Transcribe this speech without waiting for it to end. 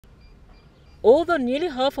Although nearly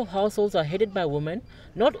half of households are headed by women,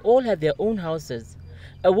 not all have their own houses.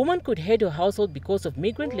 A woman could head her household because of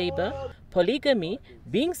migrant labor, polygamy,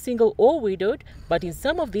 being single or widowed, but in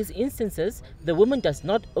some of these instances, the woman does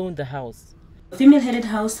not own the house. A female-headed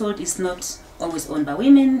household is not always owned by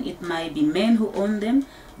women. It might be men who own them,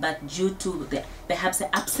 but due to perhaps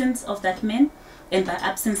the absence of that man, and by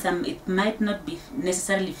absence it might not be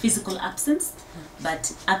necessarily physical absence,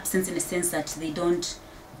 but absence in the sense that they don't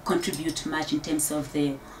contribute much in terms of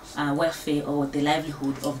the welfare or the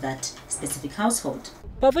livelihood of that specific household.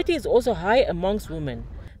 Poverty is also high amongst women.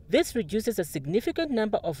 This reduces a significant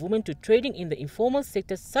number of women to trading in the informal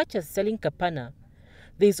sector, such as selling kapana.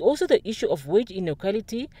 There is also the issue of wage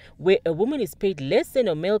inequality, where a woman is paid less than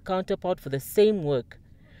a male counterpart for the same work.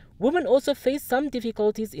 Women also face some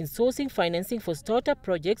difficulties in sourcing financing for startup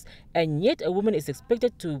projects, and yet a woman is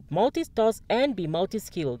expected to multitask and be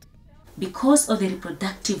multi-skilled. Because of the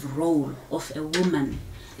reproductive role of a woman,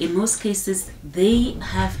 in most cases they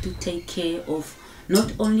have to take care of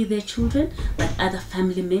not only their children but other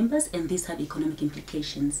family members, and these have economic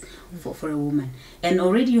implications for a woman. And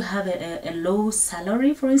already you have a low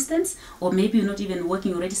salary, for instance, or maybe you're not even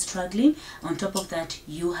working, already struggling. On top of that,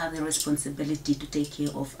 you have the responsibility to take care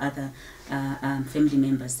of other family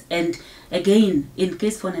members. And again, in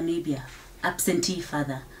case for Namibia, absentee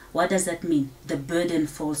father, what does that mean? The burden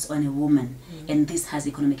falls on a woman, and this has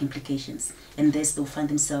economic implications, and thus they'll find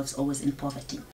themselves always in poverty.